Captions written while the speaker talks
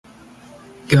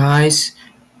Guys,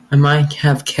 I might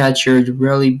have captured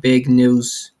really big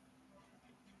news.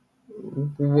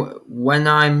 When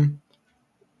I'm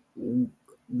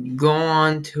going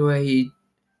on to a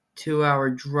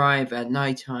 2-hour drive at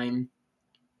nighttime,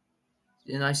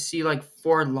 and I see like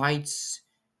 4 lights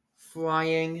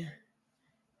flying,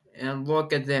 and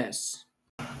look at this.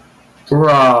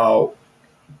 Bro,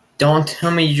 don't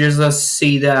tell me you just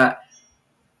see that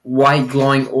white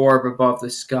glowing orb above the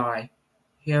sky.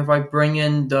 Here, if I bring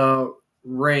in the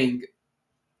ring,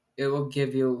 it will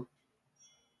give you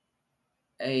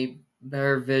a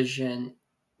better vision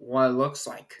what it looks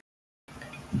like.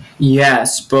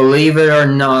 Yes, believe it or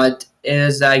not, it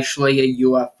is actually a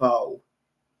UFO.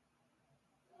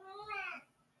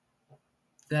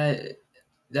 That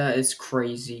that is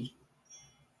crazy.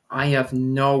 I have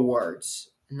no words,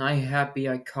 and I'm happy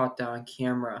I caught that on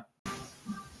camera.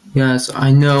 Yes,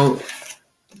 I know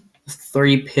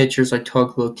 3 pictures I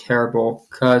took look terrible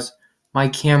because my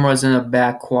camera's in a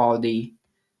bad quality,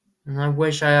 and I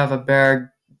wish I have a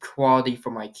better quality for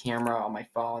my camera on my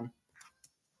phone.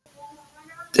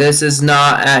 This is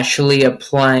not actually a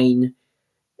plane.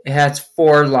 It has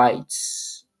 4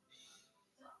 lights.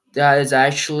 That is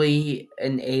actually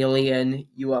an alien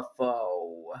UFO.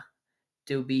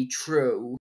 To be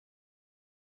true.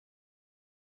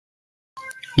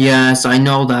 Yes, I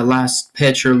know that last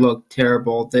picture looked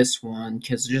terrible. This one,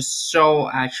 because just so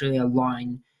actually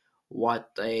align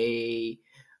what the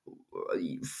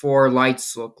 4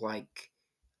 lights look like.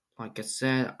 Like I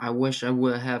said, I wish I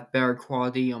would have better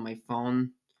quality on my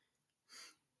phone,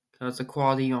 because the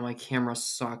quality on my camera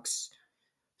sucks.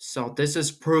 So this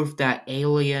is proof that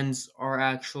aliens are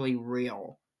actually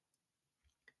real.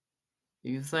 Do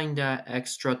you think that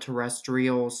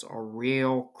extraterrestrials are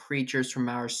real creatures from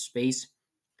outer space?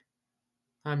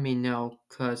 Let me know,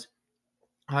 cause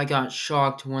I got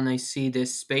shocked when I see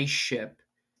this spaceship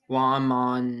while I'm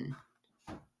on.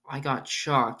 I got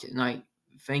shocked, and I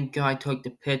thank God I took the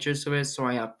pictures of it so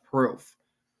I have proof.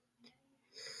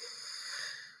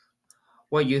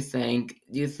 What do you think?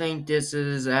 Do you think this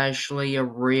is actually a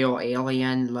real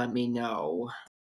alien? Let me know.